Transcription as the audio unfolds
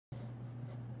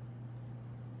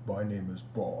My name is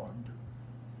Bond.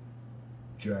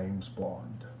 James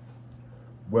Bond.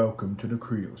 Welcome to the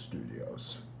Creo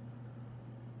Studios.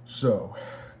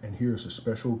 And here's a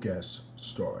special guest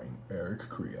starring Eric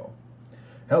Creel.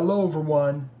 Hello,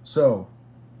 everyone.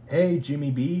 Hey, Jimmy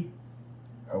B.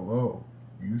 Hello.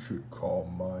 You should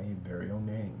call my very own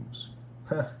names.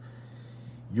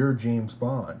 You're James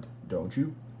Bond, don't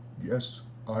you? Yes,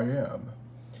 I am.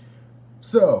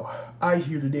 I'm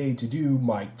here today to do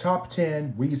my top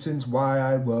 10 reasons why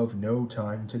I love No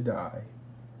Time to Die.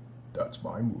 That's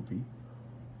my movie.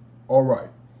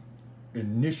 Alright,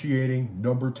 initiating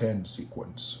number 10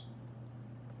 sequence.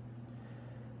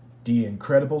 The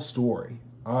incredible story.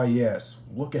 Ah yes,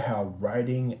 look at how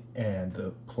writing and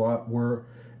the plot were.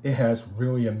 It has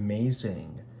really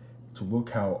amazing. To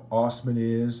look how awesome it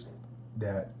is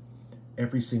that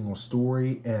every single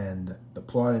story and the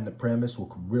plot and the premise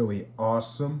look really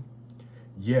awesome.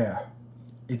 Yeah,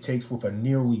 it takes with a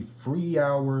nearly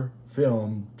 3-hour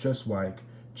film just like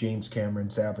James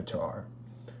Cameron's Avatar.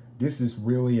 This is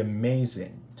really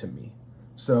amazing to me.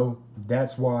 So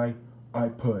that's why I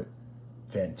put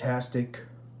fantastic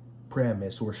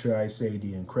premise, or should I say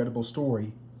the incredible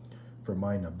story, for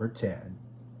my number 10.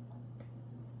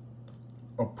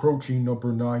 Approaching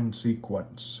number 9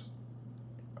 sequence.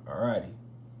 Alrighty.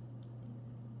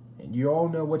 And you all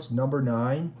know what's number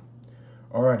 9?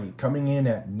 Alrighty, coming in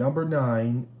at number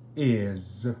 9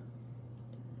 is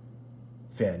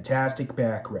fantastic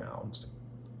backgrounds.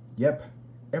 Yep,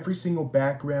 every single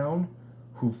background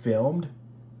who filmed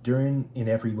during in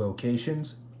every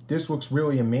locations. This looks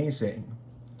really amazing.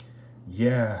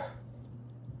 Yeah.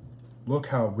 Look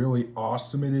how really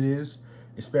awesome it is,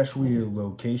 especially a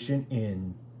location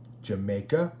in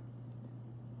Jamaica,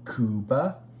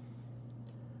 Cuba,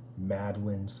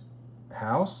 Madeline's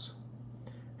house,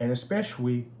 and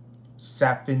especially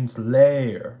Sapphin's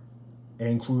lair,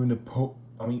 including the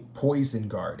poison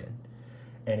garden,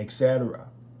 and etc.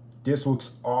 This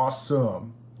looks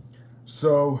awesome.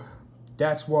 So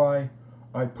that's why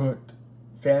I put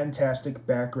fantastic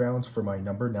backgrounds for my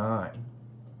number 9.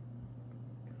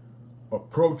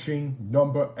 Approaching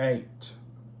number 8.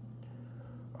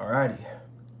 Alrighty,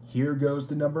 here goes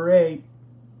the number 8.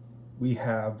 We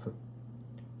have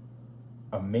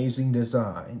amazing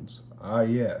designs. Ah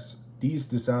yes, these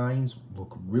designs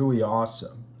look really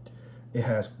awesome. It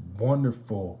has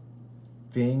wonderful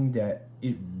thing that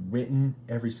it written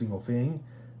every single thing.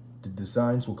 The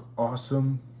designs look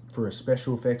awesome for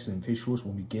special effects and visuals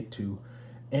when we get to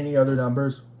any other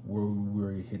numbers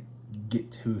we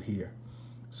get to here.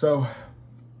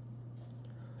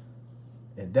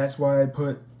 And that's why I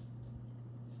put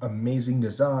amazing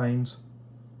designs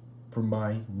for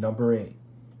my number 8.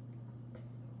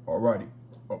 Alrighty,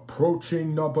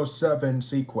 approaching number 7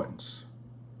 sequence.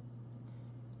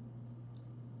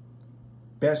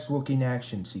 Best looking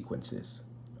action sequences.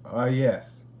 Ah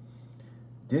yes,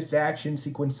 these action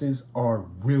sequences are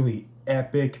really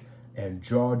epic and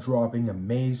jaw-dropping,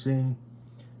 amazing.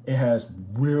 It has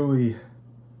really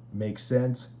makes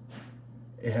sense.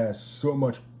 It has so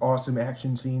much awesome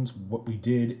action scenes, what we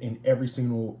did in every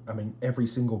single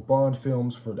Bond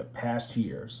films for the past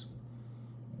years.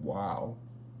 Wow.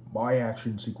 My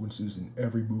action sequences in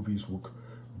every movies look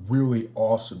really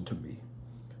awesome to me.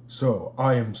 So,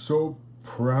 I am so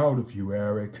proud of you,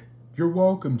 Eric. You're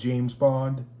welcome, James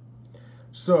Bond.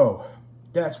 So,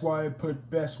 that's why I put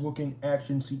best looking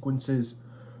action sequences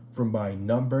for my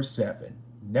number 7.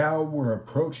 Now we're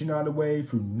approaching on the way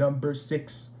through number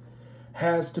 6.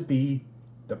 Has to be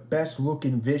the best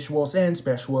looking visuals and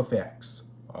special effects.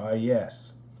 Ah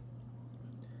yes.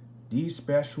 These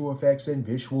special effects and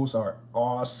visuals are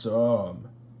awesome.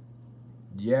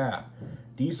 Yeah,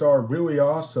 these are really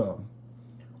awesome.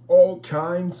 All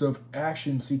kinds of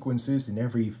action sequences in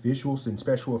every visuals and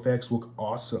special effects look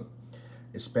awesome.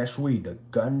 Especially the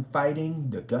gun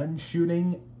fighting, the gun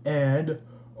shooting, and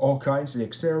all kinds of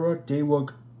etc. They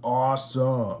look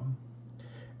awesome.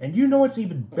 And you know what's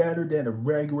even better than a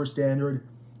regular standard?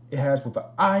 It has with an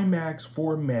IMAX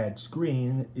format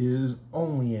screen is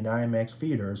only in IMAX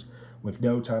theaters with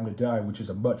No Time to Die, which is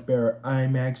a much better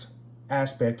IMAX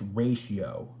aspect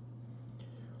ratio.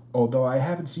 Although I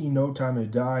haven't seen No Time to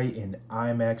Die in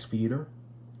IMAX theater,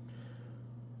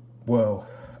 well,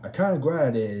 I'm kind of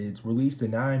glad it's released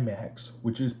in IMAX,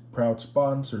 which is proud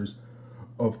sponsors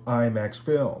of IMAX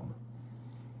film.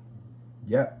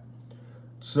 Yep.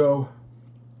 So,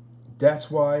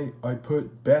 that's why I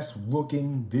put best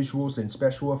looking visuals and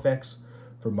special effects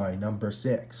for my number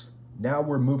 6. Now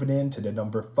we're moving into the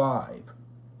number 5.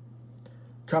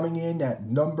 Coming in at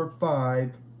number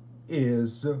 5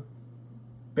 is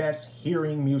best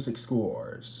hearing music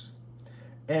scores.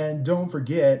 And don't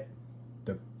forget,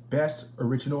 the best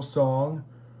original song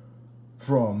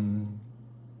from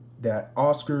that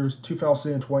Oscars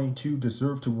 2022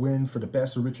 deserved to win for the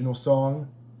best original song,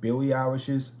 Billie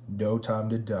Eilish's No Time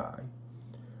to Die.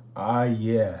 Ah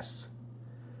yes.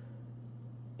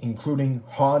 Including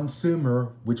Hans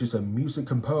Zimmer, which is a music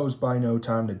composed by No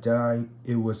Time to Die.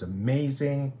 It was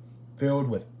amazing, filled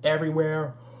with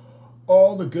everywhere.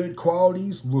 All the good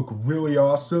qualities look really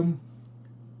awesome,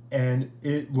 and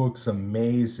it looks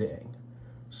amazing.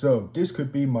 So this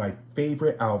could be my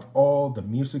favorite out of all the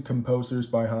music composers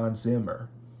by Hans Zimmer.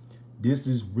 This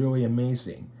is really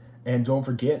amazing. And don't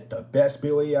forget the best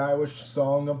Billie Eilish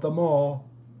song of them all,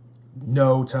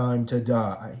 No Time to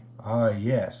Die. Ah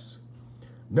yes.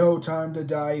 No Time to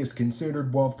Die is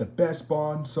considered one of the best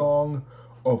Bond songs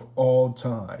of all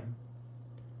time.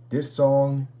 This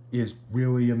song is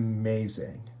really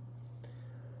amazing.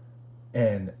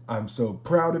 And I'm so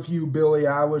proud of you, Billie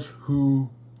Eilish, who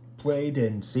played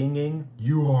and singing.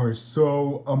 You are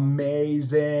so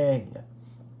amazing.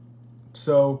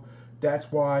 So that's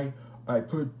why I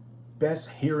put best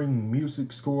hearing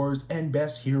music scores and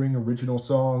best hearing original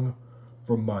song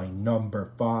for my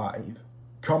number 5.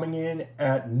 Coming in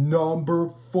at number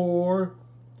 4,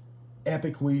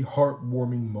 epically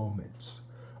heartwarming moments.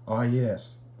 Ah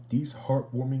yes, these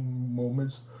heartwarming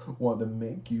moments want to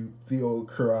make you feel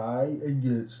cry and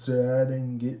get sad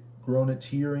and get grown a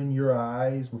tear in your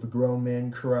eyes with a grown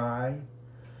man cry.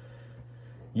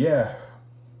 Yeah,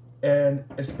 and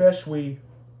especially,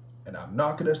 and I'm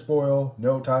not gonna spoil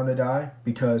No Time to Die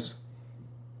because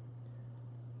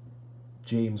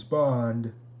James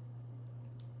Bond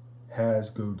has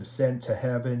go descent to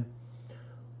heaven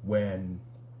when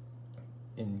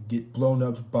and get blown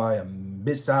up by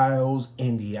missiles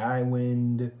in the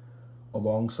island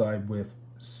alongside with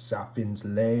Safin's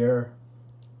lair.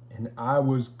 And I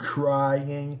was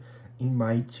crying in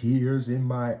my tears in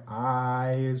my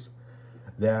eyes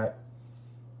that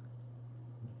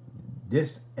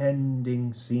this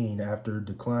ending scene after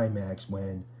the climax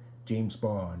when James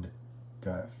Bond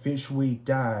got officially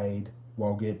died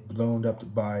while get blown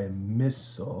up by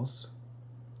missiles.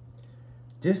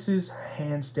 This is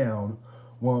hands down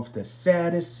one of the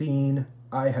saddest scenes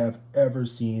I have ever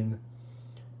seen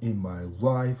in my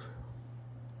life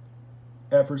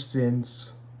ever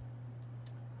since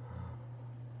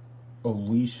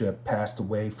Alicia passed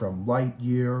away from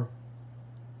Lightyear.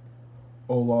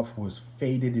 Olaf was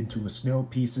faded into snow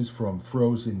pieces from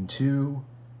Frozen 2.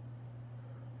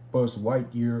 Buzz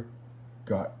Lightyear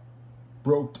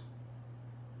broke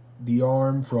the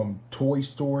arm from Toy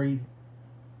Story,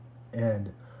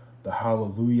 and the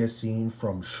Hallelujah scene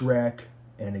from Shrek,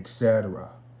 and etc.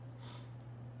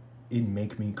 It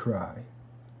make me cry.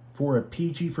 For a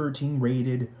PG-13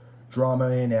 rated drama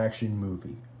and action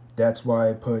movie. That's why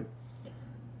I put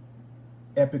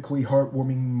epically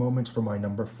heartwarming moments for my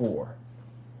number 4.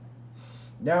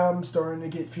 Now I'm starting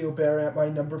to feel better at my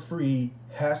number 3.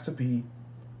 Has to be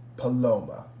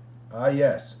Paloma. Ah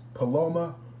yes,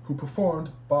 Paloma, who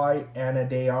performed by Ana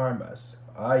de Armas.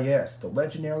 Ah yes, the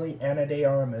legendary Ana de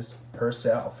Armas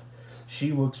herself.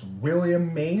 She looks really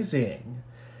amazing.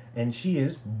 And she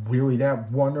is really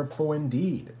that wonderful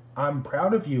indeed. I'm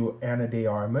proud of you, Ana de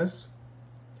Armas.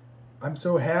 I'm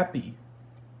so happy.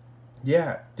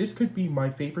 Yeah, this could be my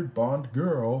favorite Bond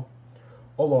girl,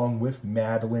 along with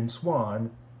Madeline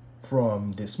Swan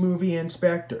from this movie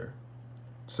Inspector.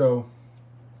 So,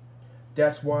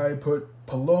 that's why I put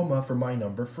Paloma for my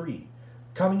number 3.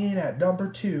 Coming in at number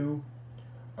 2,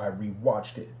 I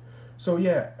rewatched it. So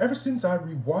yeah, ever since I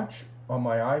rewatched on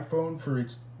my iPhone for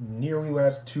its nearly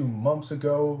last 2 months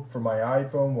ago for my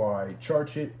iPhone while I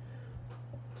charge it,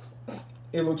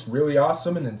 it looks really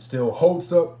awesome and it still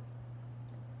holds up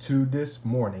to this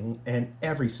morning and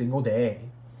every single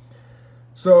day.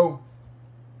 So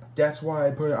that's why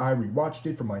I rewatched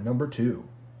it for my number 2.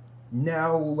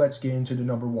 Now let's get into the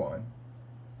number 1.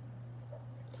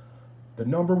 The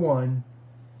number 1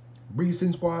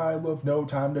 reasons why I love No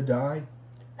Time to Die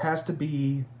has to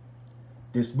be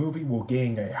this movie will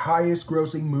gain a highest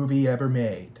grossing movie ever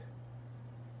made.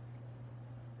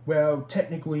 Well,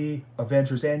 technically,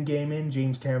 Avengers Endgame and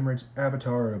James Cameron's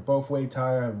Avatar are both way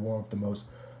tied at one of the most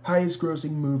highest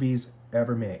grossing movies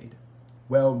ever made.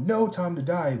 Well, No Time to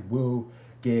Die will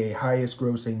get a highest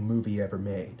grossing movie ever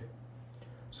made.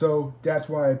 So that's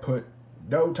why I put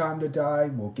No Time to Die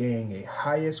will gain a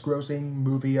highest grossing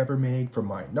movie ever made for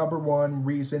my number 1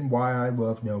 reason why I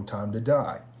love No Time to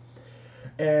Die.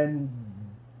 And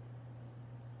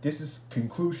this is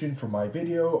conclusion for my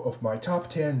video of my top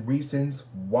 10 reasons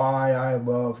why I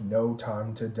love No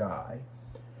Time to Die.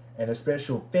 And a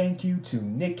special thank you to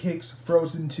Nick Hicks,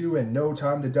 Frozen 2 and No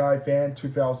Time to Die fan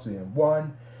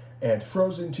 2001, and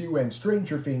Frozen 2 and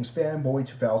Stranger Things fanboy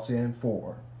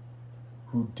 2004,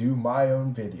 who do my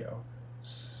own video.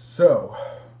 So,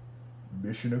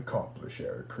 mission accomplished,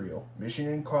 Eric Creel.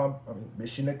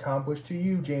 Mission accomplished to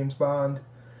you, James Bond.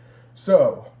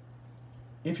 So,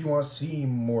 if you want to see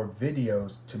more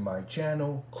videos to my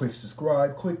channel, click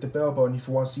subscribe, click the bell button if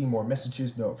you want to see more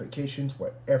messages, notifications,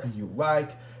 whatever you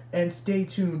like. And stay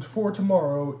tuned for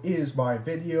tomorrow is my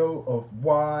video of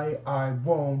why I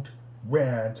won't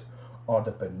rant on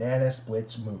the Banana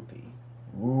Splits movie.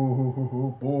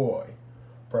 Ooh boy.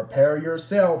 Prepare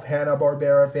yourself,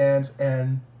 Hanna-Barbera fans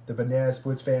and the Banana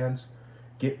Splits fans.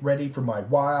 Get ready for my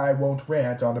why I won't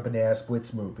rant on the Banana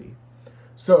Splits movie.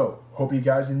 So, hope you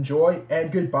guys enjoy,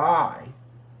 and goodbye.